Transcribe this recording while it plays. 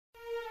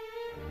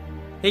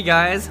Hey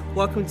guys,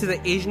 welcome to the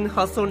Asian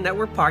Hustle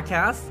Network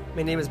podcast.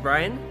 My name is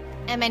Brian.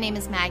 And my name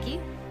is Maggie.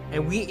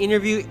 And we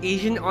interview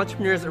Asian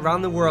entrepreneurs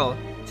around the world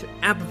to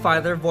amplify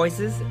their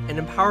voices and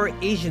empower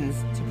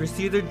Asians to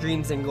pursue their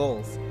dreams and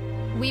goals.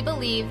 We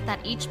believe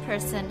that each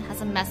person has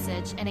a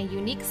message and a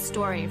unique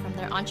story from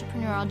their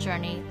entrepreneurial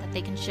journey that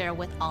they can share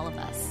with all of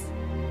us.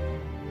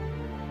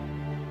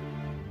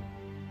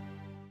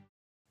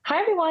 Hi,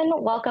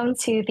 everyone. Welcome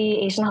to the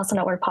Asian Hustle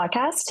Network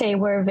podcast. Today,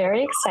 we're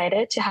very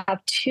excited to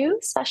have two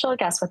special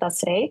guests with us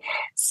today,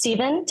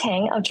 Stephen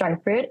Tang of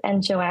Drunk Fruit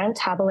and Joanne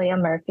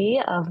Tabalea Murphy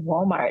of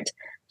Walmart.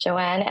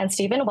 Joanne and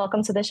Stephen,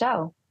 welcome to the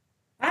show.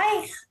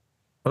 Hi.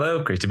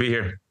 Hello, great to be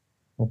here.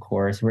 Of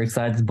course, we're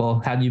excited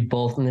to have you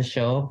both on the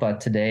show,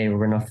 but today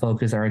we're going to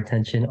focus our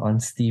attention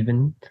on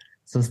Stephen.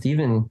 So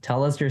Stephen,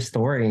 tell us your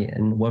story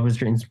and what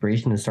was your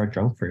inspiration to start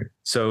Drunk Fruit?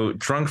 So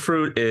Drunk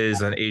Fruit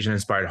is an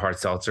Asian-inspired hard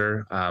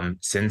seltzer.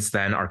 Since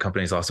then, our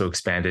company has also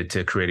expanded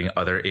to creating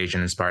other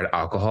Asian-inspired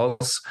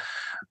alcohols.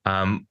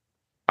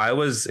 I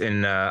was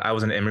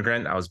an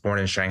immigrant. I was born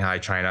in Shanghai,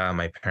 China.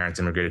 My parents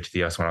immigrated to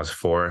the US when I was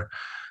 4.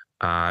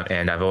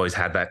 And I've always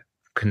had that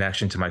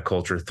connection to my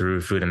culture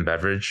through food and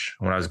beverage.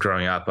 When I was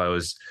growing up, I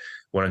was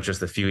one of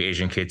just a few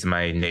Asian kids in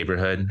my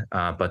neighborhood,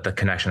 but the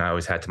connection I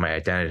always had to my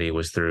identity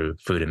was through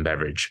food and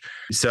beverage.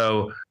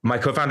 So my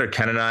co-founder,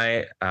 Ken, and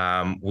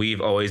I, we've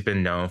always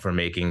been known for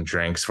making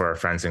drinks for our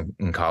friends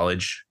in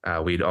college.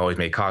 We'd always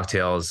make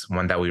cocktails.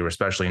 One that we were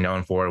especially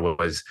known for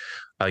was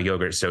a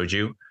yogurt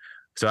soju.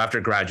 So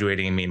after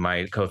graduating, me and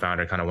my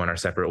co-founder kind of went our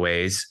separate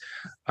ways,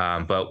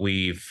 but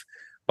we've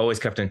always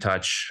kept in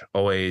touch,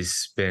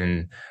 always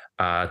been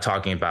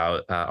talking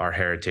about our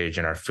heritage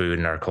and our food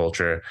and our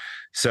culture.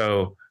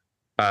 So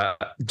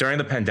during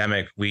the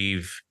pandemic,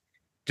 we've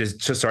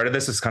just started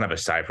this as kind of a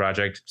side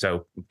project.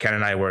 So Ken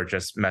and I were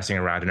just messing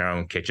around in our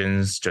own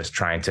kitchens, just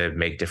trying to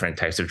make different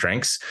types of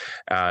drinks.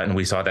 And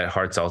we saw that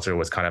hard seltzer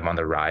was kind of on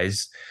the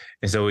rise.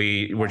 And so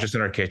we were just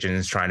in our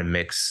kitchens trying to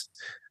mix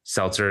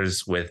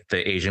seltzers with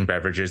the Asian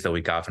beverages that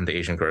we got from the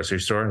Asian grocery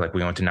store. Like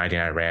we went to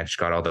 99 Ranch,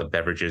 got all the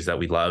beverages that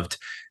we loved,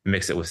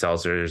 mixed it with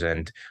seltzers.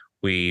 And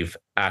we've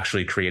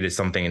actually created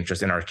something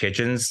just in our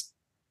kitchens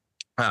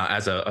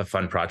as a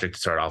fun project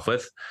to start off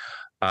with.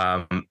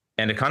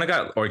 And it kind of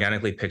got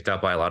organically picked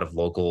up by a lot of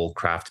local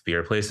craft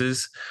beer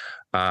places.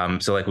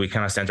 So like we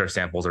kind of sent our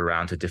samples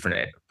around to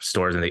different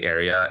stores in the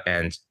area,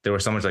 and there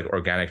was so much like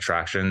organic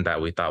traction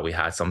that we thought we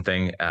had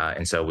something.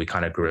 And so we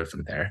kind of grew it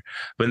from there.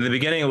 But in the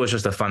beginning, it was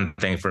just a fun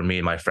thing for me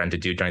and my friend to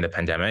do during the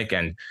pandemic.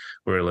 And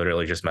we were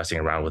literally just messing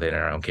around with it in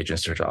our own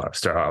kitchens to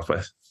start off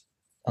with.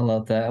 I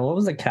love that. And what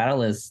was the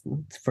catalyst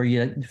for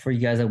you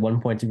guys at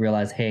one point to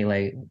realize, hey,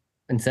 like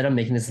instead of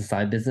making this a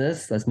side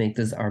business, let's make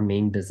this our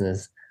main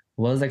business?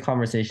 What was that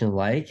conversation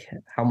like?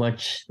 How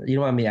much, you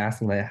don't want me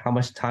asking, like how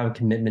much time and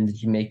commitment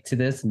did you make to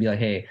this and be like,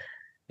 hey,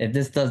 if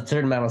this does a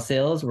certain amount of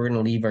sales, we're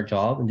going to leave our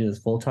job and do this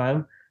full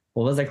time?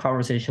 What was that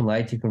conversation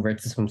like to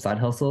convert this from side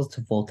hustles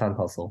to full-time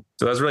hustle?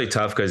 So that was really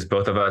tough because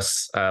both of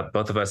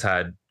us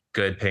had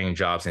good paying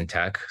jobs in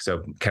tech.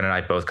 So Ken and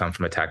I both come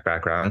from a tech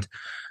background.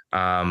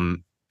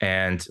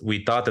 And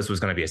we thought this was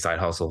going to be a side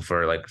hustle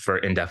for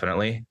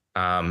indefinitely.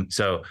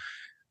 So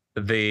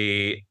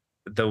the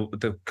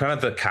kind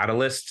of the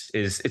catalyst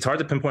is, it's hard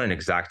to pinpoint an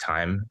exact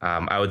time.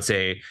 I would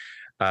say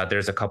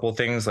there's a couple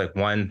things. Like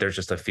one, there's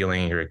just a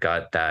feeling in your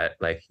gut that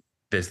like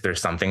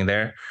there's something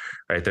there,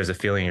 right? There's a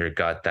feeling in your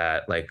gut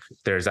that like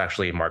there's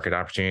actually a market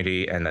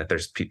opportunity and that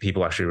there's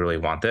people actually really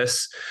want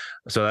this.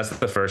 So that's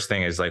the first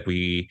thing is like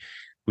we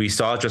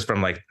saw just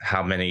from like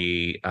how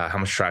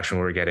much traction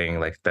we were getting,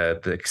 like the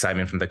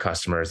excitement from the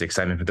customers, the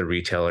excitement from the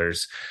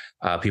retailers,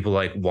 people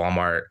like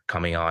Walmart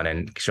coming on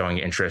and showing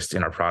interest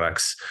in our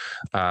products.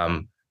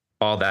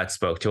 All that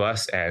spoke to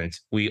us, and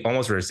we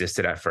almost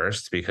resisted at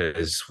first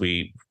because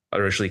we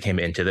originally came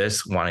into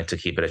this wanting to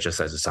keep it just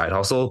as a side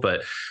hustle,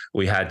 but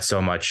we had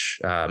so much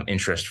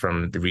interest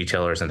from the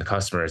retailers and the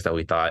customers that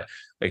we thought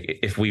like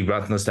if we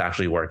want this to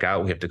actually work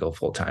out, we have to go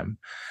full time.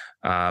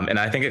 And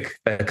I think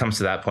it comes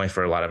to that point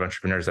for a lot of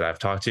entrepreneurs that I've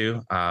talked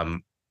to.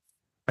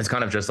 It's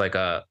kind of just like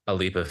a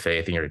leap of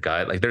faith in your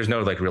gut. Like there's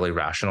no like really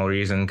rational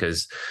reason,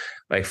 because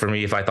like for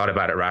me, if I thought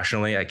about it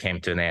rationally, I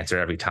came to an answer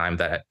every time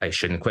that I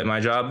shouldn't quit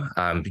my job,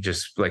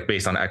 just like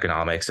based on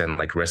economics and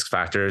like risk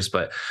factors.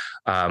 But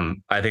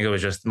I think it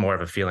was just more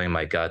of a feeling in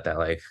my gut that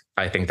like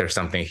I think there's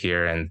something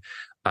here,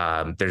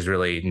 and there's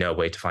really no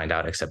way to find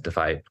out except if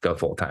I go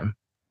full time.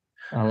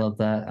 I love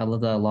that. I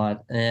love that a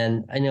lot.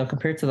 And I know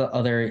compared to the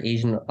other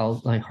Asian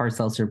like hard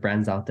seltzer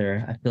brands out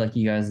there, I feel like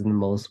you guys are the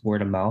most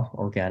word of mouth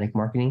organic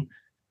marketing.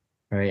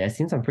 Right. I've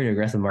seen some pretty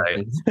aggressive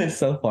marketing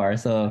so far.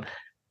 So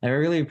I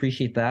really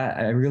appreciate that.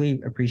 I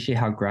really appreciate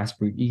how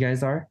grassroots you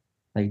guys are.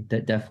 Like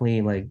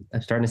definitely like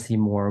I'm starting to see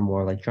more and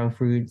more like Drunk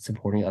Fruit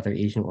supporting other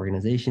Asian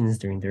organizations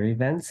during their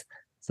events.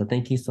 So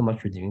thank you so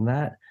much for doing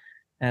that.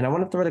 And I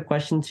want to throw the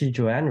question to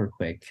Joanne real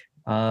quick.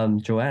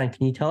 Joanne,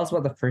 can you tell us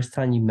about the first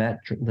time you met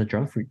the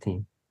Drunk Fruit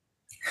team?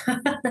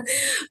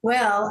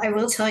 Well, I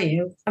will tell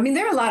you, I mean,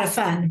 they're a lot of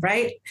fun,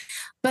 right?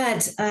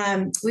 But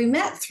we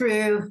met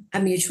through a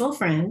mutual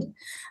friend.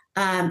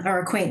 our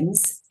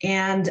acquaintance,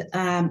 and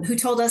who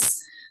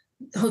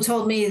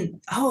told me,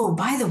 oh,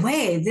 by the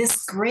way,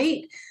 this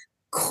great,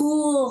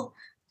 cool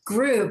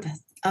group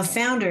of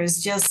founders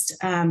just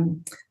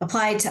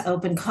applied to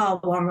Open Call,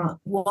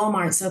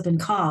 Walmart's Open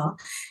Call.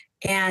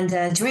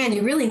 And Joanne,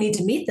 you really need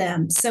to meet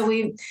them. So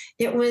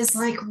it was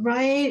like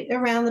right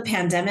around the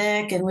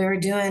pandemic, and we were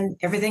doing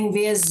everything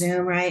via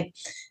Zoom, right?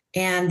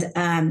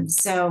 And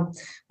so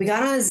we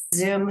got on a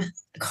Zoom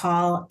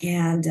call,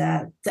 and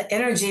the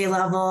energy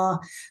level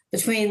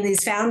between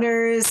these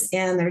founders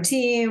and their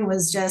team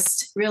was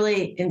just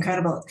really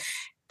incredible.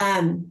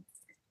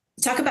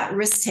 Talk about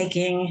risk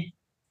taking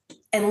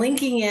and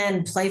linking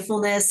in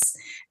playfulness,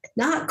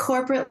 not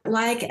corporate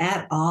like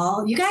at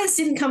all. You guys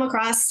didn't come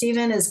across,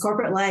 Stephen, as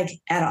corporate like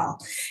at all.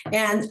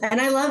 And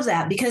I love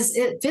that because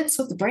it fits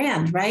with the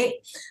brand, right?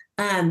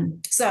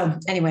 So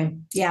anyway,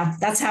 yeah,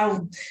 that's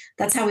how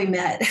we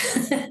met.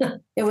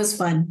 It was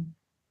fun.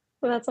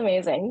 Well, that's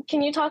amazing.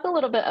 Can you talk a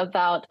little bit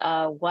about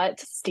what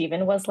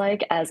Stephen was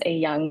like as a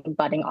young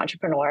budding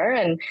entrepreneur,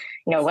 and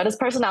what his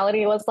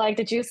personality was like?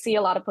 Did you see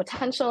a lot of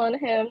potential in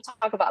him?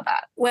 Talk about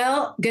that.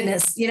 Well,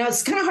 goodness,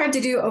 it's kind of hard to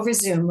do over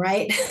Zoom,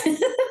 right?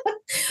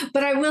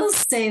 But I will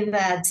say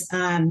that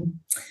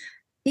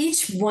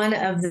each one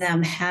of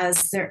them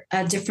has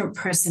a different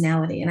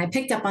personality, and I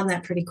picked up on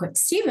that pretty quick.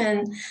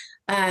 Stephen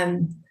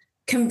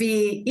can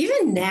be,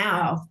 even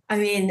now, I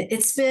mean,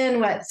 it's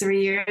been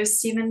 3 years,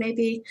 Stephen,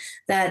 maybe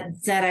that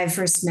I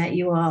first met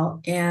you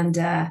all. And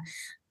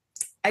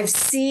I've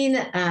seen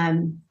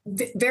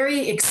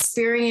very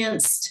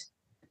experienced,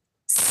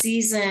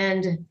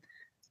 seasoned,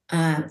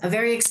 a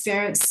very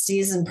experienced,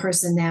 seasoned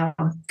person now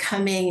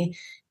coming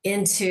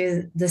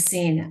into the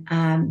scene.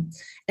 And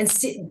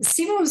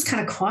Stephen was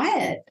kind of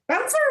quiet. For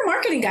a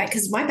marketing guy,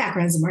 because my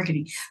background is in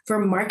marketing,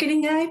 for a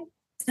marketing guy,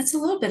 that's a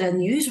little bit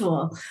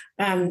unusual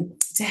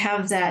to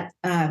have that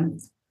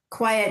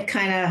quiet,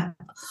 kind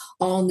of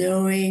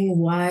all-knowing,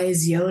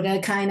 wise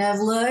Yoda kind of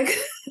look.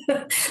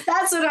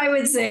 That's what I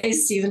would say,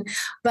 Stephen.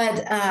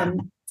 But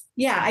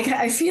yeah,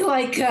 I feel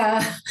like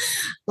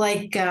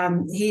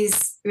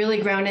he's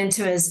really grown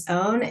into his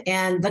own,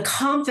 and the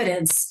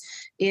confidence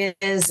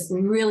is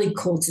really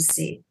cool to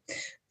see.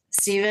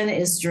 Stephen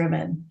is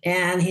driven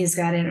and he's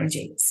got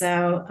energy.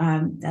 So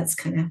that's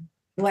kind of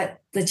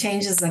what the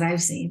changes that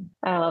I've seen.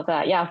 I love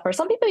that. Yeah. For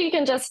some people, you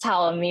can just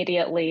tell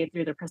immediately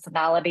through their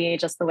personality,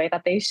 just the way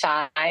that they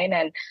shine.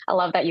 And I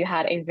love that you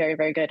had a very,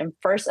 very good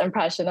first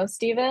impression of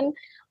Stephen.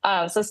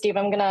 So Steve,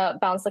 I'm going to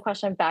bounce the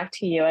question back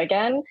to you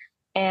again.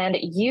 And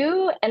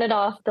you ended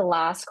off the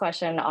last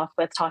question off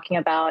with talking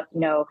about,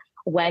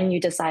 when you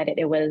decided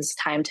it was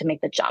time to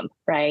make the jump,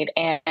 right?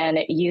 And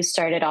you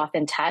started off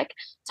in tech.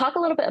 Talk a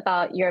little bit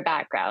about your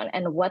background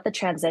and what the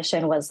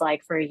transition was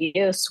like for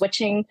you,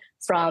 switching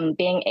from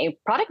being a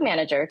product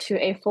manager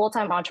to a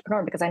full-time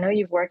entrepreneur, because I know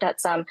you've worked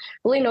at some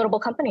really notable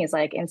companies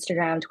like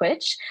Instagram,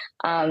 Twitch,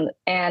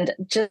 and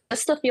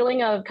just the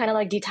feeling of kind of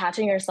like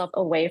detaching yourself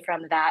away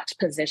from that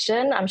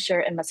position. I'm sure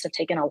it must have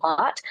taken a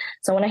lot.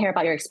 So I want to hear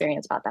about your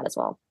experience about that as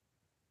well.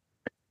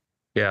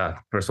 Yeah.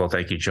 First of all,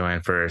 thank you,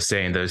 Joanne, for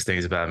saying those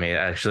things about me.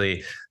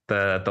 Actually,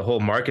 the whole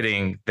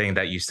marketing thing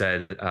that you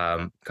said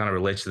kind of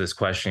relates to this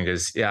question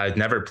because, yeah, I'd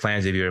never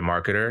planned to be a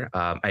marketer.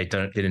 I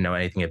didn't know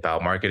anything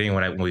about marketing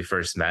when we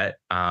first met.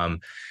 And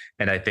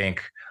I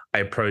think I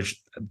approached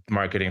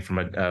marketing from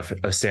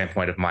a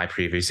standpoint of my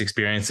previous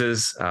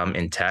experiences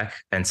in tech.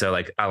 And so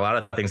like a lot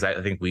of things that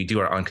I think we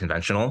do are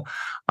unconventional.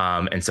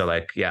 And so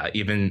like, yeah,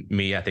 even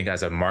me, I think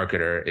as a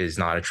marketer is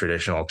not a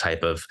traditional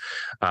type of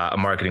a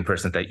marketing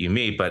person that you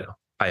meet, but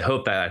I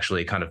hope that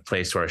actually kind of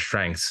plays to our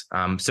strengths.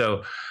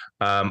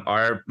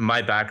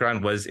 My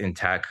background was in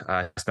tech.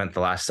 I spent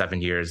the last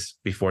 7 years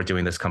before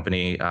doing this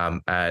company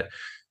at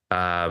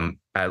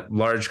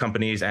large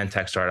companies and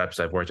tech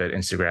startups. I've worked at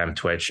Instagram,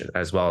 Twitch,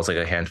 as well as like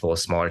a handful of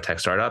smaller tech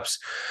startups.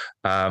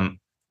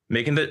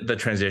 Making the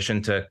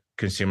transition to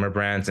consumer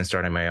brands and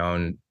starting my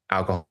own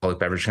alcoholic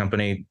beverage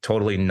company,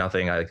 totally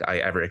nothing I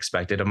ever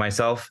expected of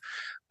myself.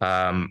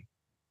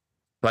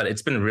 But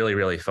it's been really,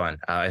 really fun.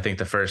 I think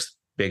the first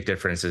big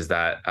difference is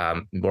that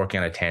working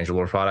on a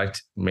tangible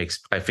product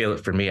I feel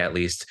it for me at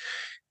least,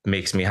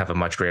 makes me have a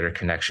much greater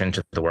connection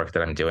to the work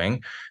that I'm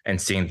doing,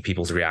 and seeing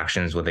people's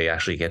reactions when they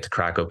actually get to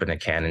crack open a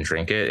can and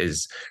drink it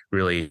is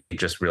really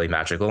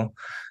magical.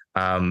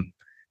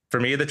 For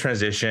me, the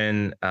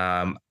transition,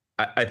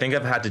 I think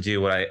I've had to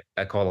do what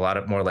I call a lot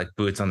of more like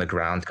boots on the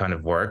ground kind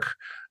of work.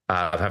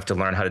 I've had to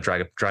learn how to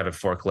drive a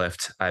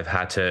forklift. I've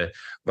had to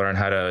learn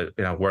how to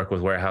work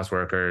with warehouse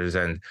workers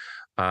and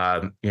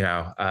a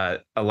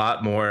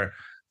lot more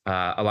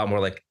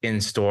like in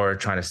store,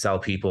 trying to sell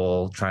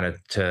people, trying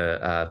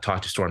to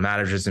talk to store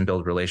managers and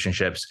build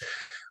relationships.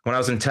 When I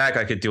was in tech,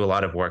 I could do a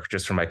lot of work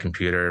just from my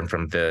computer and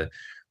from the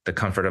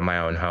comfort of my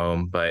own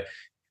home. But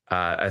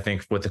I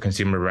think with a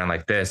consumer brand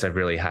like this, I've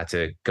really had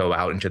to go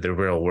out into the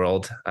real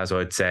world, as I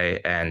would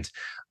say, and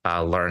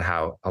learn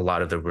how a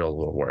lot of the real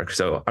world works.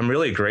 So I'm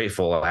really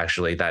grateful,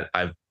 actually, that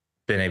I've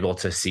been able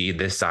to see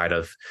this side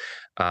of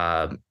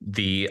I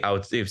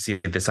would see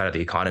this side of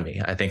the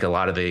economy. I think a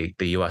lot of the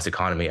U.S.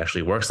 economy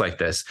actually works like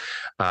this,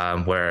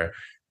 where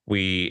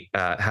we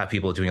have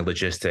people doing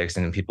logistics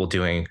and people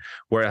doing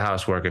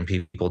warehouse work and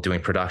people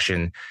doing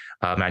production,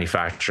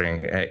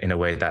 manufacturing in a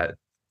way that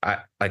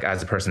like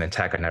as a person in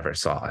tech, I never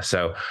saw.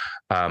 So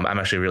I'm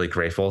actually really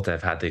grateful to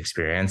have had the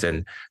experience,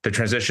 and the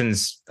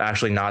transition's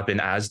actually not been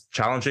as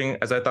challenging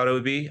as I thought it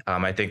would be.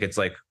 I think it's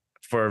like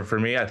for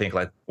me, I think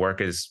like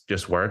work is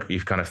just work.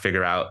 You kind of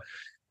figure out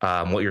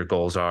what your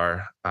goals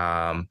are,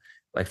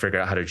 like figure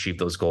out how to achieve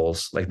those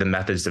goals. Like the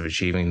methods of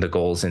achieving the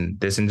goals in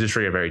this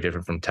industry are very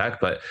different from tech,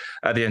 but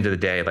at the end of the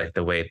day, like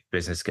the way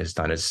business gets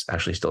done is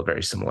actually still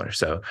very similar.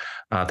 So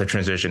the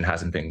transition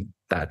hasn't been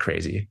that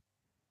crazy.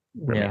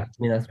 Yeah, I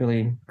mean, that's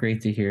really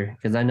great to hear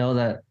because I know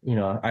that,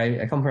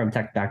 I come from a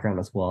tech background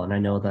as well. And I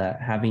know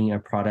that having a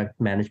product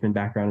management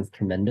background is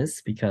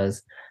tremendous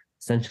because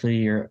essentially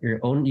you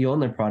own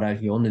the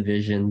product, you own the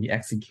vision, you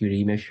execute it,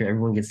 you make sure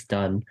everyone gets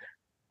done.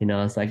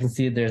 So I can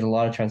see there's a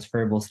lot of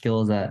transferable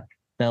skills that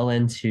fell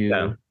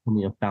into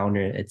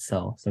founder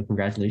itself. So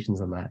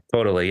congratulations on that.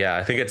 Totally. Yeah.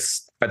 I think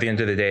it's at the end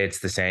of the day, it's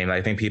the same.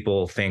 I think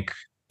people think,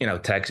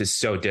 tech is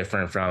so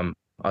different from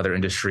other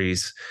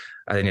industries.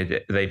 I think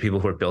the people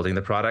who are building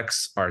the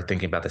products are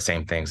thinking about the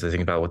same things. They're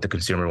thinking about what the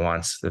consumer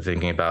wants. They're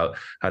thinking about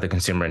how the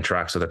consumer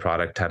interacts with the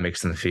product, how it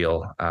makes them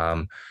feel.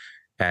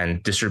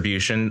 And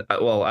distribution.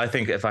 Well, I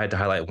think if I had to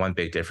highlight one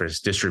big difference,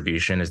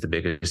 distribution is the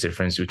biggest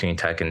difference between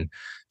tech and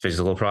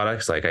physical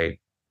products. Like I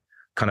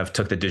kind of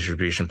took the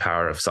distribution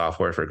power of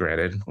software for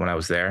granted when I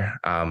was there.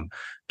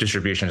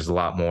 Distribution is a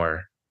lot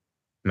more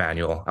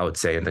manual, I would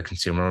say, in the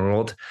consumer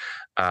world.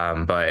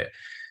 But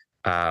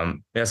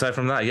aside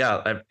from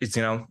that, it's,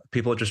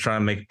 people are just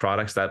trying to make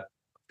products that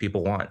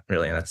people want,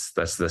 really. And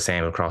that's the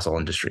same across all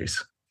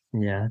industries.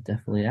 Yeah,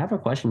 definitely. I have a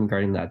question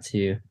regarding that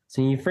too.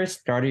 So when you first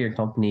started your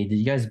company, did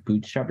you guys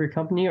bootstrap your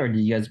company or did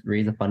you guys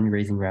raise a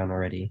fundraising round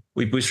already?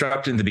 We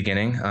bootstrapped in the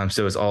beginning.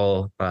 So it was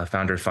all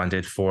founder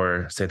funded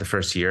for, say, the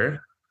first year.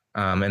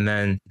 And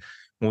then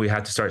when we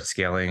had to start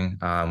scaling,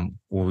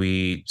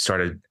 we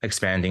started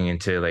expanding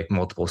into like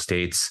multiple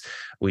states.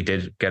 We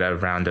did get a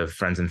round of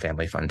friends and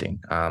family funding.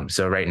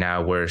 So right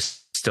now we're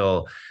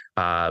still,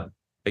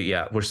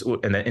 we're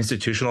and then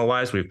institutional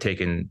wise, we've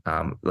taken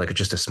like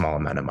just a small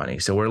amount of money.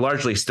 So we're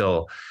largely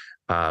still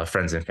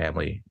friends and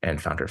family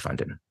and founder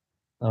funded.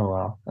 Oh,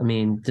 wow. I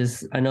mean,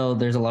 I know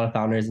there's a lot of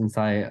founders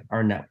inside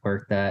our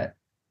network that,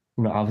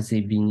 obviously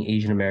being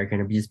Asian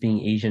American or just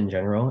being Asian in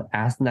general,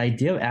 the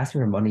idea of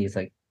asking for money is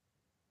like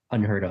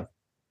unheard of,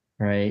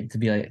 right? To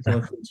be like,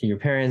 go to your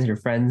parents, your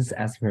friends,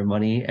 asking for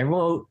money.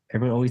 Everyone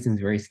always seems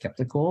very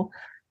skeptical.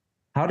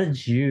 What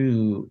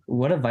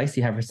advice do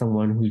you have for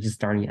someone who's just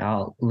starting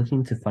out,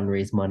 looking to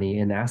fundraise money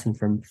and asking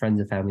for friends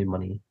and family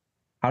money?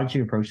 How did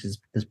you approach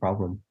this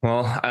problem?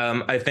 Well,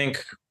 I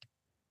think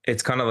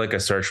it's kind of like a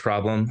search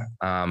problem.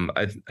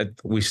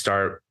 We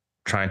start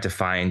trying to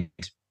find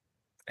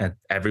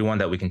everyone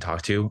that we can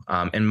talk to.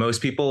 And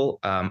most people,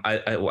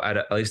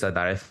 at least that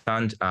I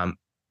found,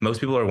 most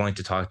people are willing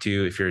to talk to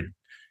you if you're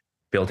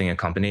building a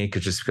company,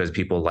 because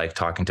people like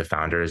talking to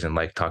founders and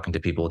like talking to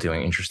people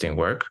doing interesting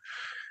work.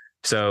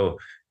 So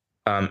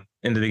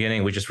in the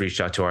beginning, we just reached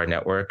out to our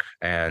network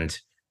and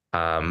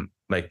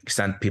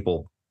sent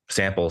people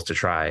samples to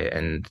try.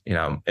 And,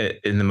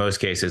 in the most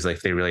cases,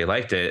 like they really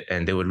liked it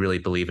and they would really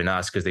believe in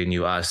us because they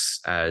knew us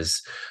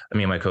as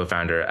me and my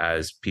co-founder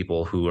as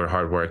people who were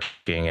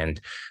hardworking and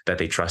that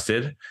they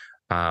trusted.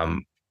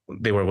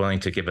 They were willing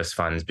to give us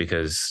funds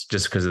because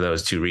of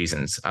those two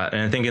reasons.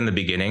 And I think in the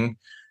beginning,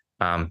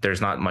 there's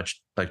not much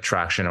like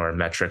traction or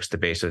metrics to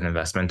base an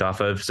investment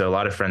off of. So a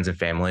lot of friends and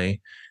family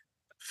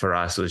for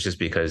us was just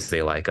because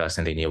they like us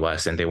and they knew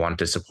us and they wanted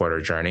to support our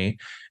journey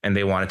and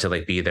they wanted to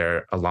like be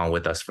there along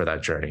with us for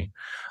that journey.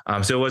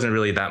 So it wasn't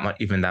really that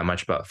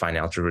much about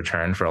financial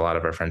return for a lot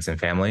of our friends and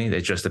family.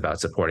 It's just about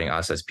supporting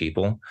us as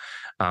people.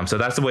 So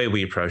that's the way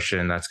we approach it.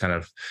 And that's kind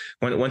of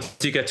once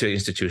you get to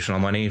institutional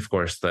money, of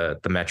course, the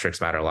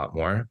metrics matter a lot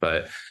more.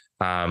 But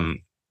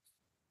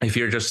if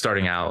you're just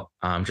starting out,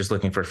 just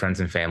looking for friends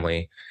and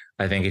family,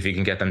 I think if you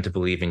can get them to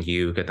believe in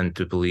you, get them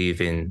to believe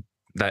in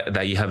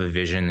that you have a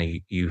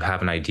vision, you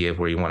have an idea of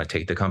where you want to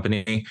take the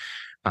company,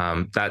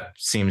 that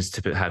seems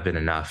to have been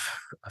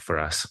enough for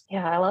us.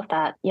 Yeah, I love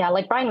that. Yeah,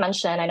 like Brian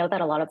mentioned, I know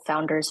that a lot of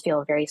founders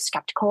feel very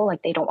skeptical,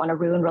 like they don't want to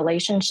ruin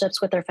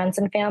relationships with their friends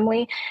and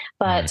family.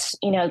 But,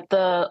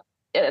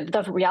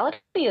 the reality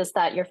is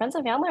that your friends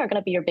and family are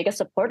going to be your biggest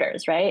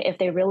supporters, right? If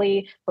they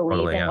really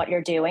believe in what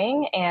you're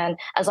doing. And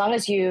as long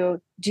as you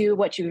do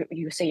what you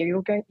say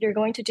you're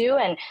going to do,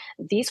 and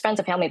these friends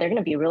and family, they're going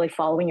to be really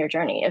following your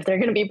journey if they're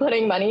going to be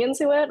putting money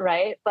into it,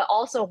 right? But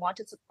also want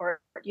to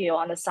support you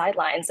on the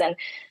sidelines. And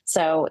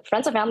so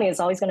friends and family is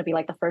always going to be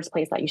like the first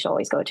place that you should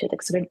always go to,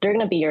 because they're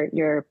going to be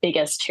your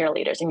biggest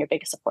cheerleaders and your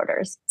biggest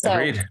supporters. So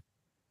agreed.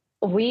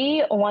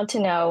 We want to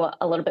know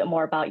a little bit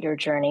more about your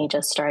journey,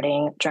 just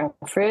starting Drunk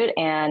Fruit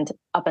and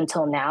up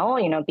until now.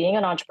 Being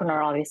an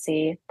entrepreneur,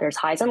 obviously, there's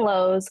highs and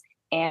lows.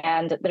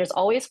 and there's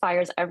always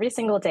fires every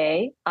single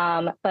day.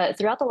 But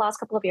throughout the last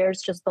couple of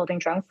years, just building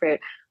Drunk Fruit,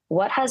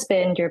 what has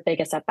been your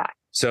biggest setback?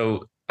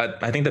 So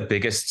I think the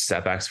biggest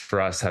setbacks for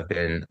us have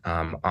been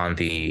on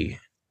the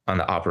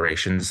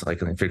operations, like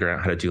figuring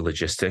out how to do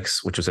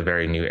logistics, which was a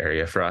very new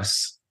area for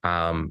us.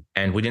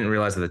 And we didn't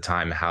realize at the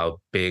time how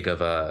big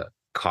of a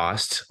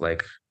cost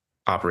like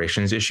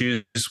operations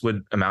issues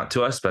would amount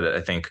to us. But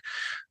I think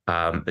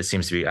it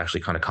seems to be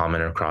actually kind of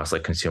common across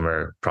like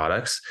consumer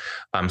products.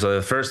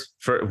 So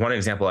for one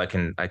example I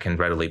can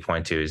readily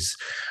point to is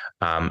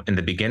in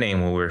the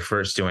beginning when we were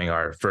first doing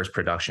our first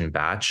production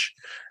batch.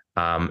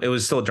 It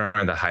was still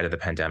during the height of the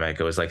pandemic.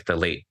 It was like the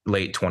late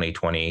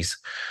 2020s.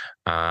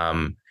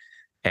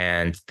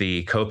 And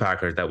the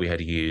co-packer that we had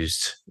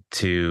used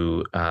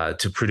to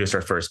produce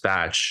our first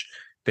batch,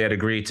 they had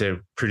agreed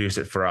to produce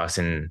it for us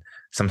in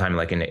sometime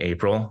like in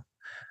April.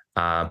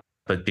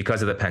 But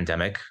because of the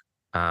pandemic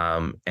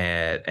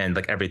and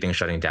like everything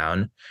shutting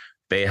down,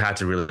 they had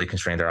to really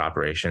constrain their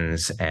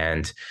operations.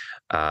 And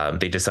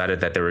they decided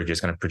that they were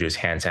just going to produce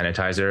hand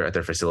sanitizer at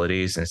their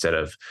facilities instead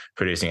of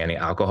producing any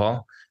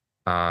alcohol.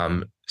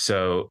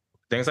 So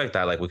things like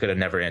that, like we could have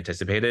never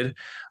anticipated.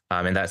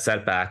 And that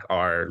set back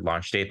our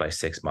launch date by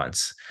 6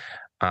 months.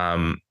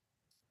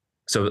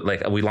 So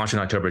like we launched in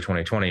October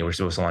 2020, we're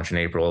supposed to launch in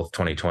April of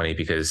 2020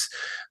 because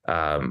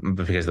of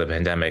the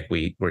pandemic,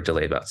 we were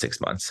delayed about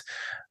 6 months.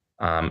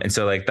 And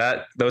so like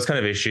those kind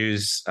of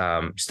issues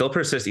still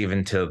persist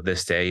even to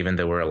this day, even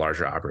though we're a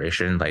larger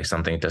operation, like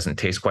something doesn't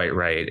taste quite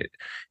right.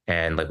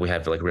 And like we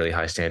have like really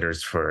high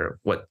standards for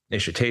what it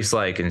should taste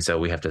like. And so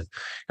we have to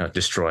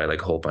destroy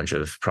like a whole bunch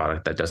of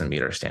product that doesn't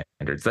meet our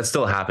standards. That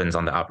still happens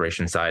on the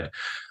operation side.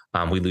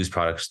 We lose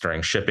products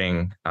during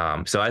shipping.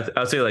 So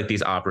I'd say like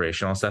these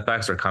operational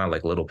setbacks are kind of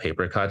like little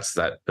paper cuts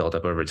that build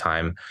up over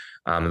time.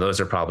 Those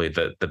are probably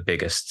the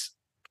biggest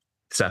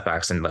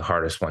setbacks and the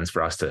hardest ones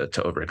for us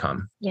to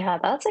overcome. Yeah,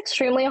 that's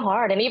extremely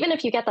hard. And even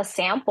if you get the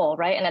sample,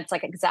 right, and it's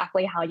like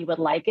exactly how you would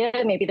like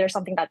it, maybe there's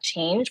something that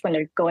changed when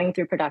you're going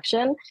through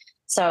production.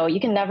 So you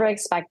can never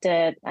expect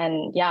it.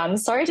 And yeah, I'm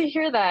sorry to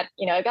hear that,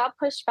 it got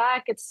pushed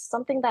back. It's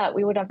something that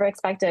we would never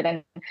expected.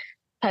 And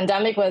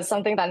pandemic was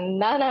something that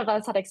none of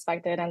us had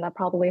expected, and that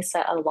probably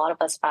set a lot of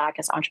us back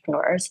as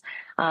entrepreneurs.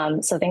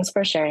 So thanks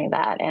for sharing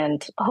that.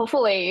 And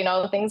hopefully,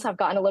 things have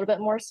gotten a little bit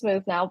more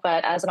smooth now,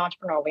 but as an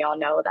entrepreneur, we all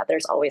know that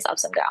there's always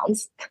ups and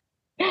downs.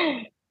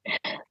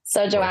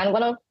 So Joanne, I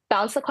want to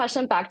bounce the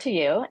question back to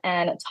you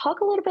and talk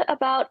a little bit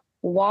about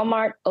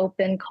Walmart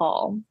Open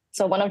Call.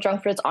 So one of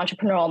Drunk Fruit's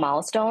entrepreneurial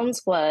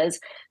milestones was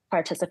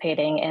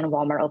participating in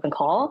Walmart Open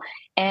Call.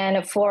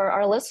 And for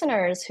our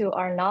listeners who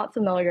are not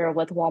familiar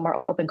with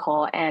Walmart Open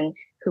Call and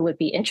who would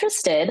be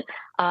interested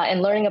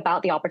in learning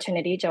about the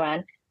opportunity,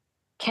 Joanne,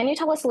 can you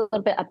tell us a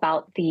little bit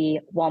about the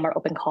Walmart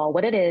Open Call,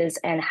 what it is,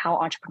 and how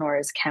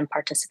entrepreneurs can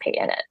participate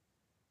in it?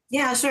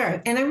 Yeah,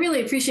 sure. And I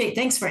really appreciate,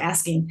 thanks for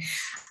asking.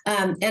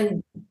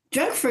 And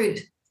Drunk Fruit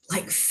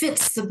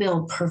fits the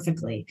bill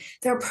perfectly.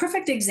 They're a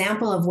perfect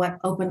example of what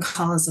Open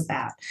Call is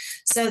about.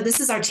 So this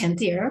is our 10th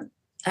year.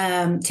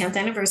 10th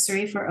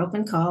anniversary for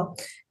Open Call.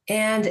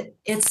 And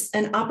it's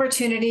an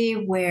opportunity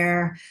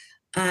where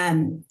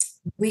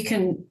we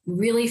can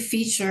really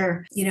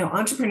feature,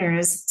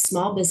 entrepreneurs,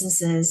 small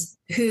businesses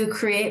who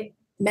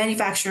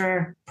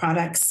manufacture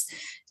products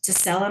to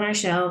sell on our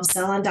shelves,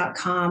 sell on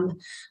 .com.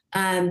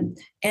 And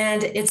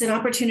it's an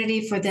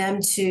opportunity for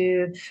them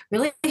to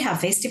really have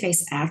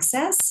face-to-face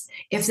access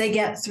if they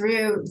get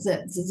through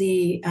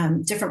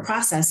the different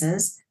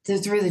processes,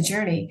 through the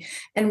journey,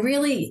 and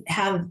really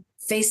have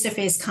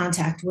face-to-face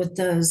contact with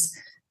those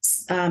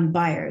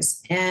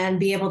buyers and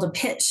be able to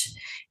pitch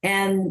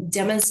and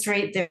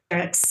demonstrate their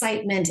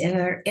excitement and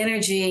their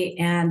energy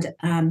and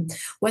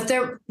why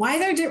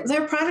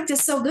their product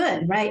is so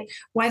good, right?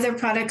 Why their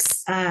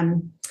products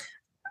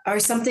are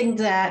something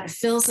that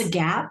fills a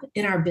gap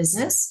in our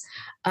business,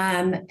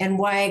 and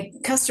why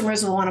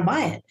customers will want to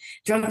buy it.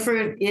 Drunk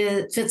Fruit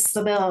fits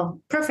the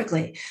bill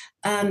perfectly.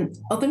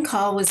 Open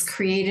Call was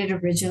created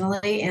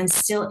originally and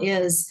still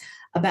is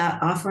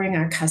about offering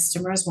our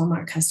customers,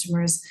 Walmart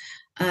customers,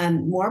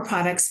 more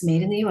products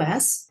made in the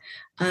U.S.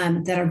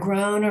 That are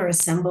grown or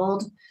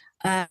assembled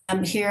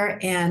here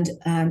and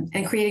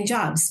creating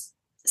jobs.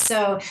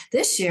 So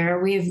this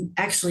year we've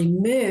actually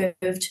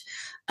moved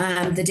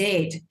the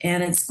date,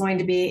 and it's going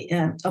to be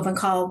Open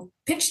Call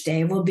Pitch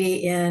Day will be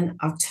in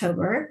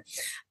October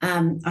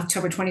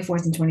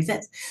 24th and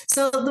 25th.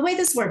 So the way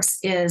this works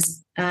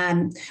is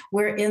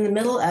we're in the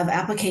middle of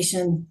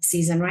application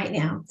season right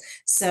now.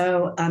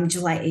 So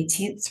July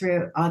 18th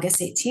through August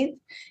 18th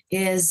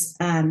is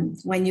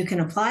when you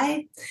can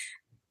apply.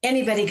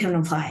 Anybody can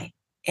apply.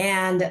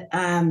 And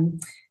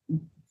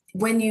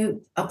when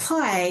you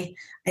apply,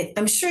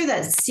 I'm sure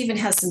that Stephen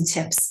has some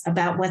tips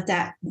about what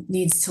that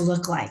needs to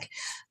look like,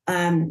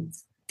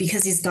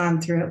 because he's gone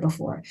through it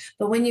before.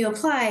 But when you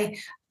apply,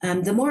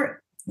 the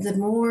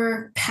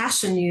more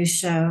passion you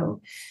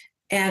show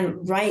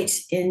and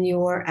write in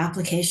your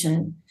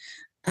application,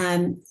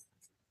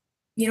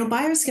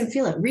 buyers can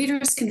feel it.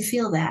 Readers can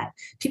feel that.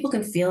 People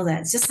can feel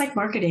that. It's just like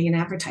marketing and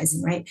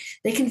advertising, right?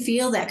 They can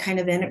feel that kind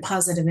of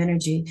positive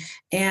energy.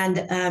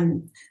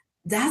 And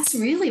that's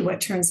really what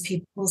turns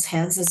people's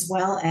heads, as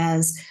well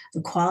as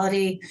the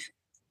quality.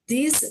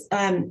 These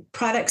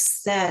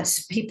products that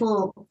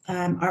people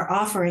are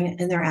offering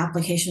in their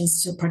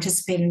applications to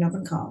participate in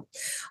Open Call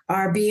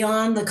are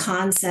beyond the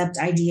concept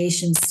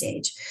ideation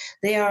stage.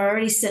 They are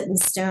already set in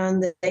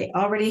stone. They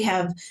already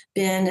have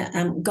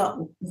been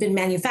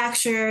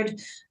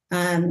manufactured,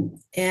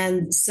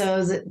 and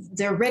so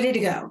they're ready to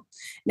go.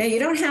 Now, you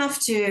don't have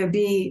to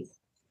be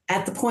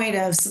at the point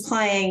of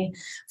supplying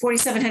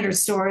 4,700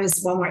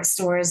 stores, Walmart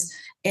stores,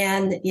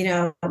 and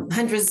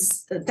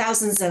hundreds,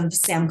 thousands of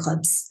Sam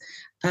Clubs.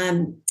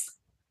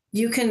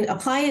 You can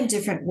apply in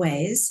different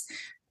ways.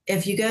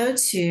 If you go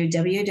to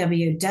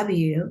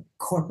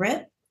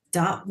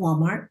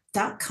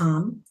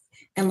www.corporate.walmart.com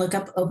and look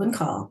up Open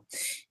Call,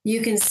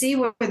 you can see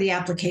where the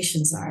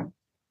applications are.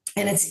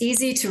 And it's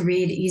easy to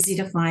read, easy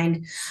to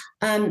find.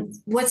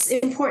 What's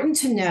important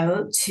to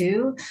know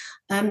too,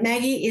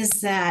 Maggie,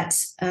 is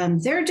that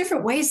there are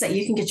different ways that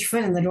you can get your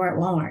foot in the door at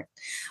Walmart.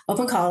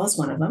 Open Call is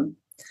one of them.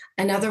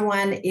 Another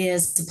one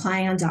is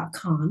applying on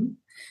 .com.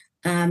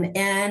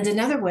 And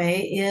another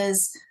way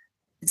is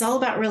it's all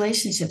about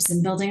relationships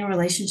and building a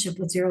relationship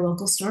with your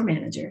local store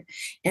manager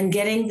and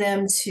getting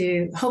them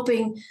to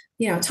talking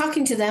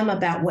to them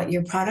about what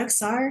your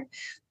products are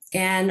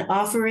and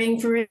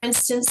offering, for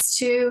instance,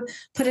 to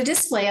put a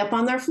display up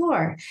on their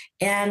floor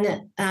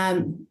and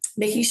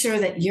making sure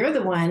that you're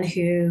the one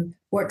who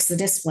works the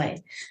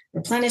display,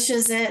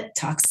 replenishes it,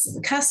 talks to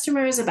the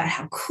customers about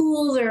how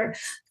cool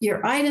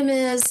your item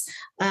is,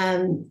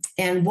 and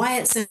why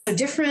it's so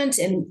different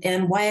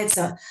and why it's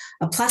a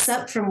plus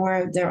up from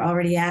where they're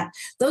already at.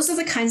 Those are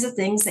the kinds of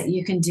things that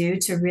you can do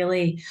to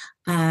really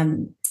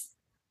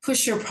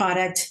push your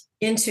product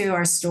into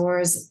our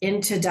stores,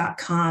 into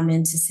 .com,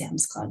 into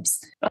Sam's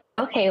Clubs.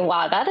 Okay,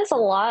 wow, that is a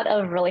lot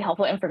of really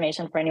helpful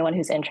information for anyone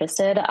who's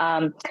interested.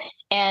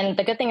 And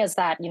the good thing is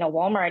that,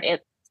 Walmart,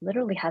 it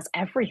literally has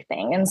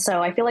everything. And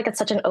so I feel like it's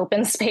such an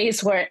open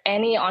space where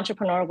any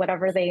entrepreneur,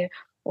 whatever they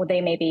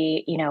may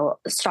be,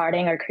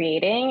 starting or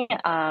creating,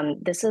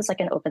 this is like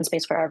an open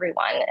space for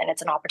everyone, and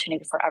it's an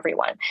opportunity for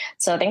everyone.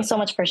 So thanks so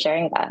much for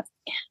sharing that.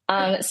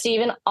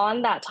 Stephen,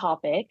 on that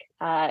topic,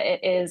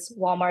 it is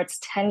Walmart's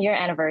 10-year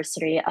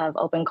anniversary of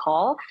Open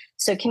Call.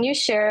 So can you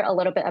share a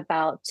little bit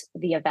about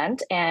the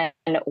event and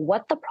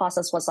what the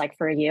process was like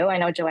for you? I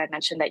know Joanne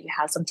mentioned that you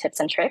have some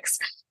tips and tricks.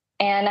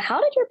 And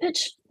how did your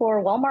pitch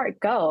for Walmart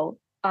go?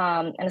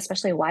 And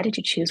especially, why did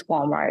you choose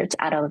Walmart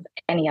out of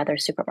any other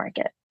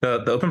supermarket?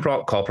 The open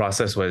call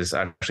process was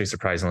actually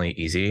surprisingly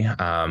easy.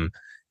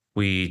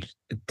 We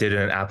did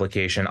an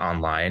application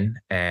online,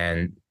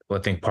 and I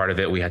think part of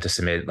it, we had to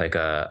submit like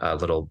a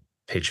little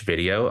pitch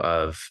video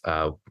of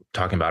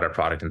talking about our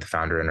product and the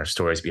founder and our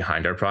stories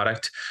behind our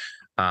product.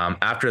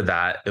 After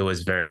that, it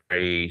was very,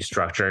 very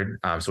structured.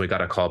 So we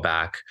got a call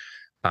back.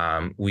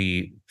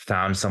 We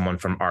found someone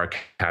from our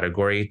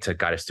category to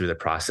guide us through the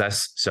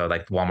process. So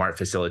like Walmart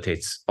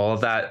facilitates all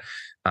of that.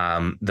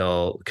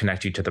 They'll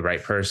connect you to the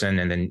right person,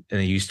 and then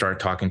you start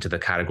talking to the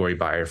category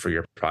buyer for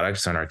your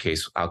products. So in our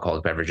case,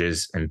 alcoholic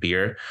beverages and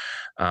beer.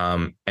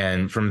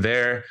 And from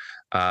there,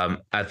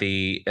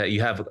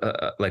 you have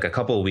like a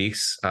couple of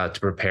weeks to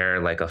prepare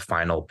like a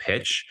final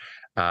pitch.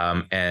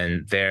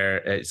 And there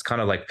it's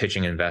kind of like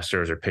pitching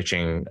investors or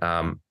pitching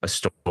a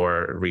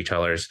store,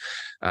 retailers.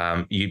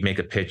 You make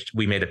a pitch.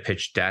 We made a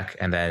pitch deck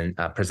and then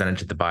presented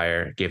to the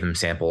buyer, gave them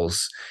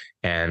samples.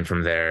 And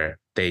from there,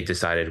 they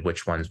decided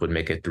which ones would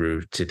make it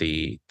through to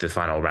the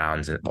final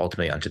rounds and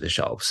ultimately onto the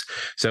shelves.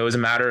 So it was a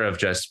matter of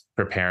just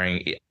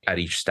preparing at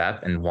each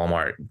step, and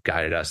Walmart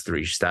guided us through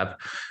each step.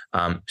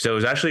 So it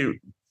was actually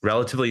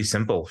relatively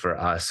simple for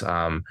us.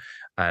 And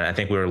I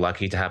think we were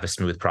lucky to have a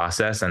smooth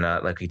process, and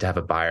lucky to have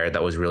a buyer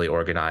that was really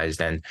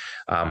organized and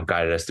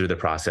guided us through the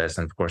process.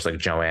 And of course, like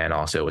Joanne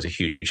also was a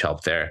huge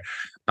help there.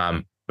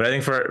 But I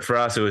think for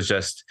us, it was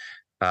just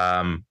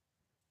going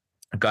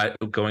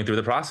through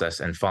the process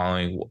and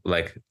following,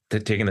 like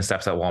taking the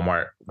steps that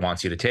Walmart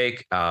wants you to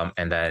take,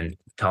 and then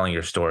telling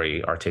your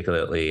story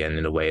articulately and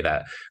in a way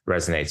that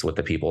resonates with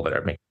the people that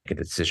are making the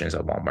decisions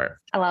at Walmart.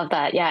 I love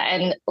that. Yeah.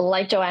 And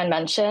like Joanne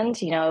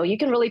mentioned, you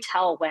can really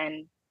tell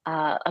when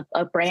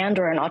a brand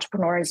or an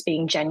entrepreneur is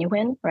being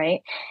genuine,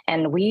 right?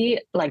 And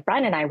we, like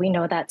Brian and I, we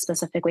know that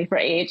specifically for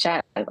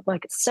AHN.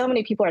 Like so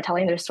many people are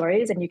telling their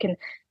stories, and you can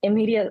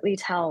immediately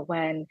tell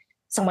when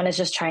someone is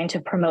just trying to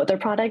promote their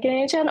product in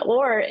AHN,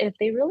 or if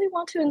they really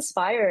want to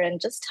inspire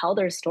and just tell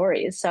their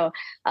stories. So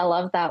I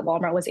love that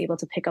Walmart was able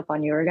to pick up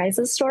on your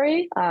guys'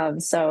 story.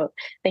 So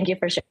thank you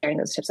for sharing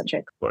those tips and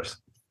tricks. Of course.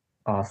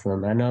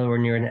 Awesome. I know we're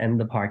near the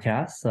end of the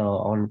podcast, so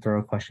I want to throw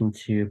a question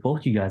to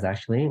both you guys,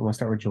 actually. We'll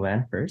start with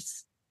Joanne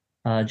first.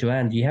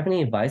 Joanne, do you have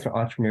any advice for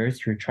entrepreneurs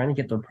who are trying to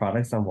get their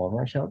products on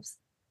Walmart shelves?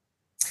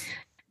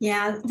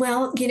 Yeah,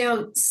 well,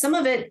 some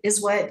of it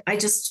is what I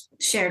just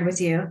shared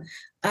with you.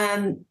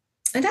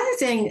 Another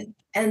thing,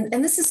 and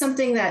this is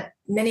something that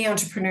many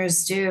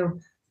entrepreneurs do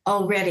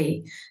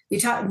already.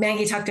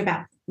 Maggie talked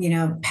about,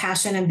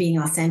 passion and being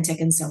authentic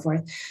and so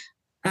forth.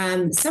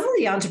 Some of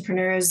the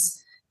entrepreneurs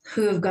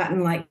who have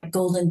gotten like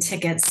golden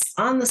tickets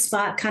on the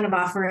spot kind of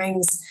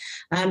offerings.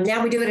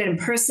 Now we do it in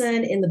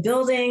person in the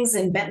buildings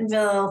in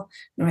Bentonville,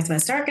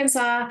 Northwest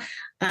Arkansas.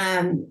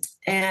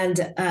 It's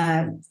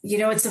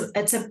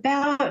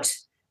about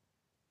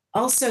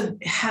also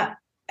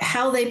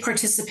how they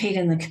participate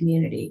in the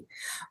community,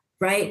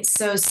 right?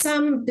 So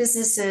some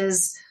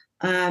businesses,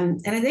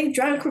 and I think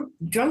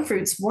Drunk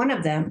Fruit's one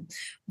of them,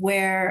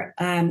 where,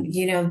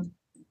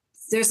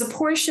 there's a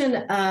portion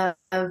of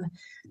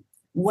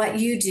what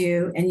you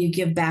do and you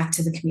give back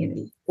to the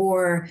community,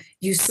 or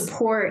you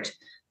support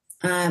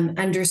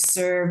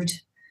underserved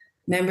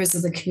members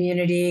of the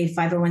community,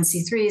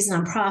 501c3s,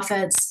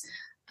 nonprofits.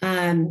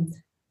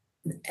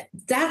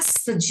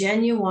 That's the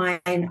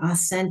genuine,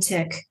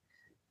 authentic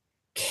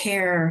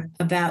care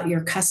about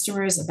your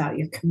customers, about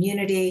your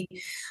community.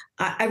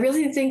 I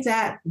really think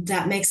that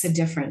makes a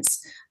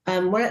difference.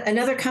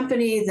 Another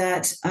company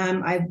that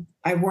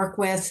I work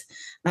with,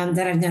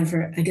 that I've done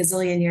for a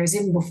gazillion years,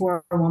 even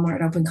before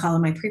Walmart Open Call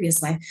in my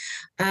previous life,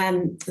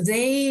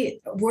 they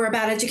were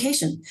about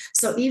education.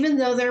 So even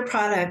though their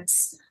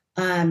products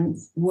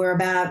were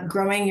about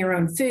growing your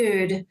own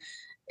food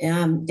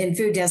in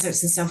food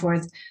deserts and so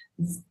forth,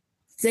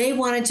 they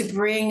wanted to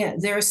bring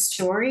their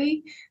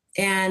story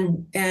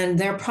and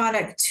their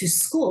product to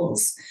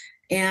schools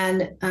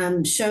and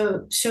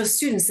show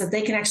students that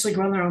they can actually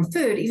grow their own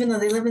food, even though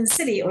they live in the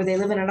city or they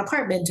live in an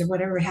apartment or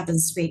whatever it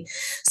happens to be.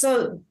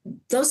 So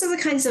those are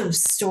the kinds of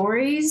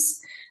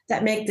stories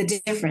that make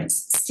the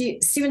difference.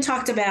 Stephen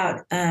talked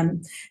about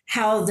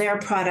how their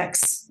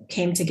products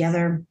came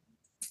together,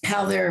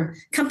 how their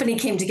company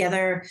came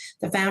together,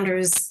 the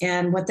founders,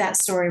 and what that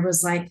story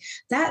was like.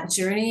 That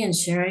journey and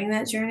sharing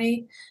that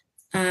journey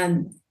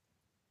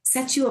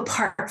sets you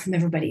apart from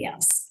everybody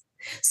else.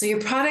 So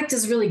your product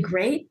is really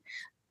great,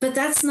 but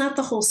that's not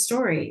the whole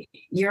story.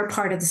 You're a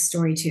part of the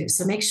story too.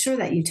 So make sure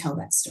that you tell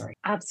that story.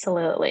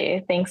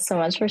 Absolutely. Thanks so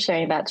much for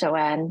sharing that,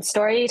 Joanne.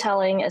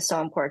 Storytelling is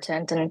so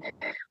important. And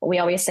we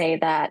always say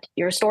that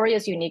your story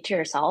is unique to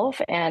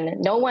yourself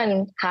and no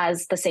one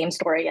has the same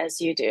story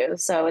as you do.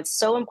 So it's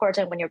so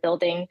important when you're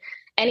building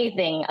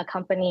anything, a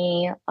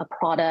company, a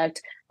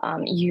product,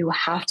 you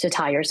have to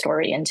tie your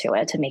story into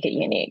it to make it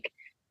unique.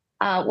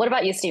 What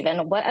about you,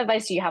 Stephen? What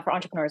advice do you have for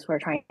entrepreneurs who are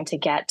trying to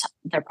get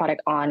their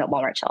product on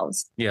Walmart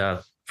shelves?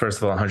 Yeah, first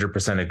of all,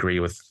 100% agree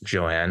with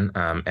Joanne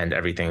and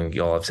everything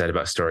you all have said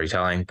about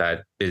storytelling.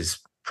 That is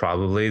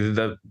probably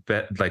the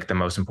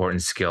most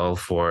important skill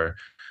for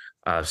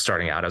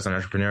starting out as an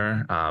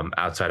entrepreneur,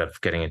 outside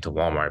of getting into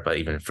Walmart, but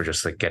even for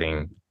just like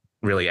getting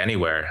really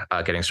anywhere,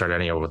 getting started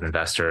anywhere with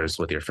investors,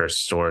 with your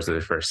first stores, with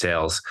your first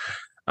sales.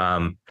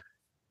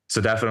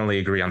 So definitely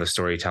agree on the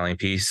storytelling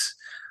piece.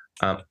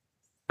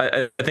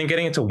 I think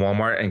getting into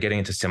Walmart and getting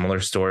into similar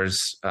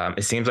stores,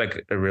 it seems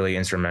like a really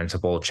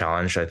insurmountable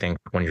challenge. I think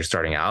when you're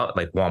starting out,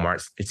 like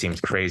Walmart, it seems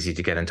crazy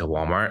to get into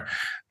Walmart.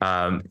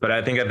 But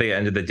I think at the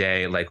end of the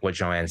day, like what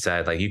Joanne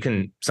said, like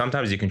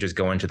sometimes you can just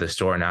go into the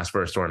store and ask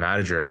for a store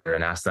manager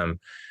and ask them,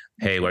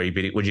 hey,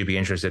 would you be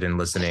interested in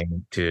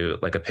listening to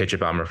like a pitch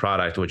about my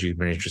product? Would you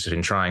be interested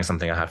in trying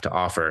something I have to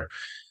offer?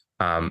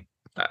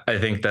 I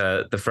think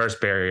the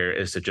first barrier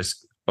is to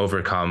just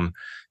overcome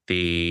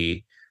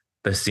the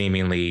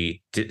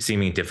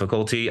seeming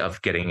difficulty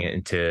of getting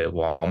into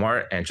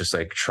Walmart and just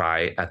like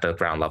try at the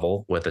ground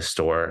level with a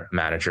store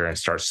manager and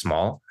start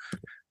small.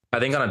 I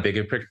think on a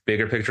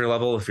bigger picture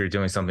level, if you're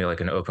doing something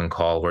like an open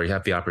call where you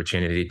have the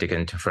opportunity to get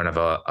in front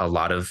of a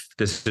lot of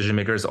decision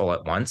makers all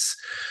at once,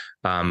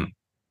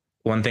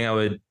 one thing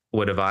I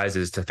would advise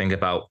is to think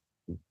about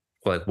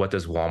like, what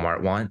does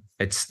Walmart want?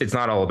 It's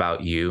not all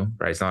about you,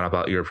 right? It's not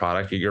about your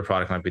product. Your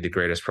product might be the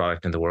greatest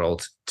product in the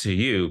world to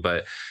you,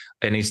 but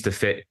it needs to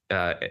fit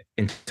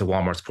into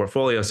Walmart's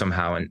portfolio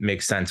somehow and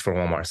make sense for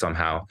Walmart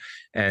somehow.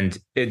 And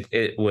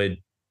it would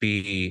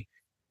be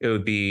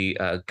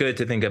good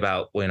to think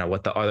about,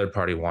 what the other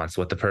party wants,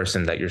 what the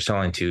person that you're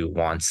selling to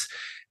wants,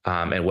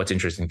 and what's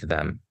interesting to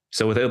them.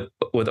 So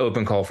with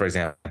Open Call, for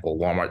example,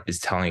 Walmart is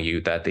telling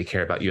you that they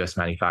care about U.S.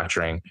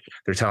 manufacturing.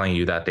 They're telling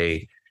you that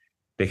they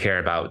care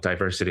about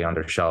diversity on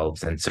their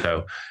shelves. And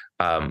so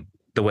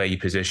the way you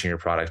position your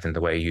product and the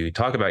way you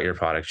talk about your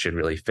product should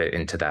really fit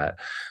into that.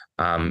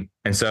 And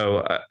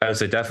so I would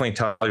say definitely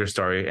tell your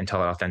story and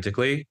tell it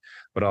authentically,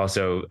 but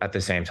also at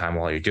the same time,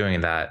 while you're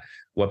doing that,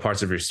 what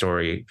parts of your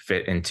story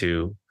fit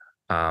into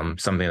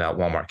something that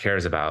Walmart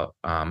cares about,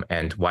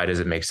 and why does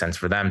it make sense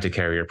for them to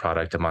carry your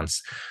product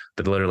amongst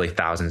the literally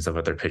thousands of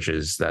other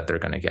pitches that they're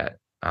going to get.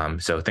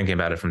 So thinking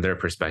about it from their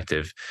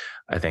perspective,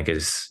 I think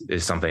is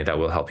something that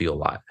will help you a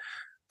lot.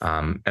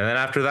 And then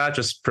after that,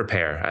 just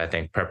prepare. I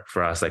think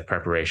for us, like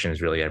preparation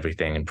is really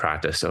everything, and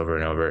practice over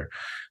and over.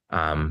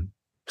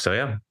 So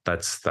yeah,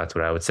 that's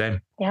what I would say.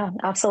 Yeah,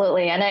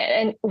 absolutely.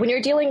 And when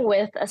you're dealing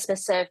with a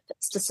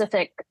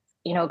specific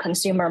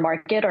consumer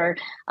market or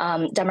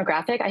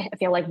demographic, I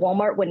feel like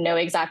Walmart would know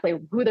exactly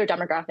who their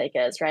demographic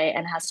is, right?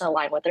 And has to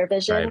align with their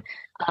vision,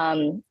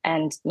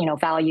 and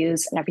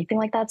values and everything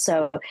like that.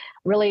 So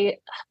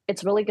really,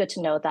 it's really good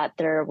to know that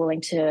they're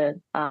willing to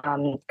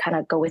kind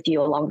of go with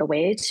you along the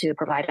way to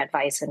provide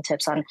advice and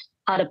tips on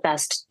how to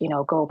best,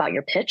 go about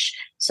your pitch.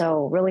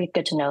 So really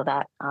good to know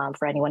that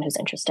for anyone who's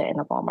interested in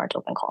the Walmart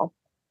open call.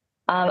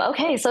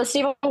 Okay, so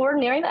Stephen, we're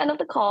nearing the end of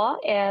the call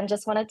and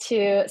just wanted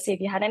to see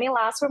if you had any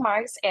last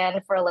remarks,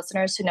 and for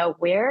listeners to know,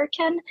 where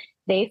can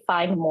they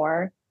find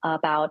more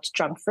about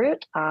Drunk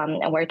Fruit,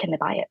 and where can they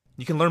buy it?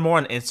 You can learn more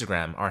on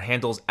Instagram. Our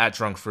handle's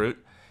 @drunkfruit.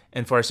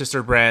 And for our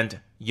sister brand,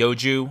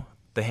 Yoju,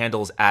 the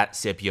handle's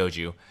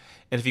 @sipyoju.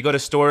 And if you go to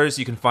stores,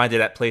 you can find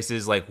it at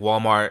places like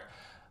Walmart,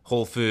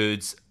 Whole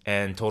Foods,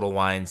 and Total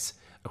Wines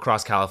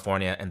across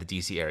California and the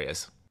DC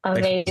areas.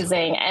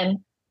 Amazing. And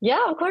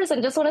yeah, of course.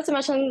 And just wanted to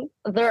mention,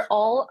 they're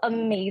all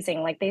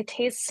amazing. Like, they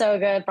taste so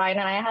good. Brian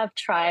and I have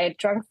tried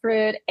Drunk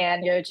Fruit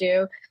and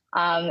Yoju.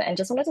 And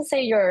just wanted to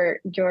say your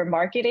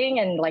marketing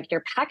and like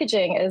your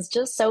packaging is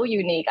just so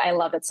unique. I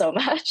love it so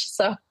much.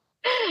 So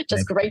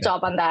just great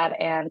job on that.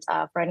 And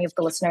for any of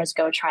the listeners,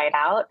 go try it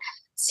out.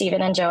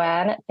 Stephen and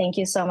Joanne, thank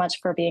you so much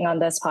for being on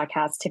this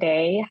podcast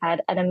today.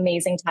 Had an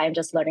amazing time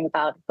just learning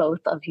about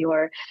both of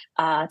your,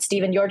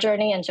 Stephen, your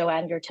journey, and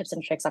Joanne, your tips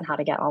and tricks on how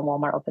to get on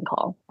Walmart Open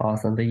Call.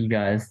 Awesome. Thank you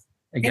guys.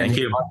 Again, Thank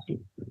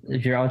you.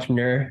 If you're an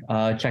entrepreneur,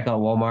 check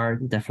out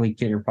Walmart. Definitely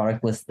get your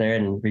product list there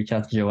and reach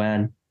out to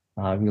Joanne.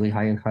 Really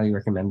highly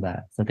recommend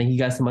that. So thank you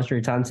guys so much for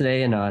your time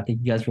today. And thank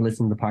you guys for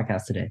listening to the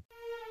podcast today.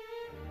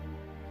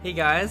 Hey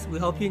guys, we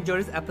hope you enjoyed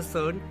this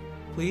episode.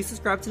 Please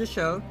subscribe to the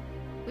show.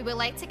 We would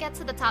like to get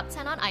to the top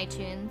 10 on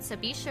iTunes, so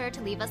be sure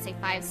to leave us a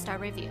 5-star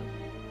review.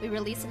 We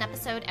release an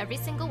episode every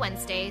single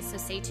Wednesday, so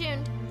stay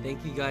tuned.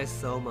 Thank you guys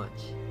so much.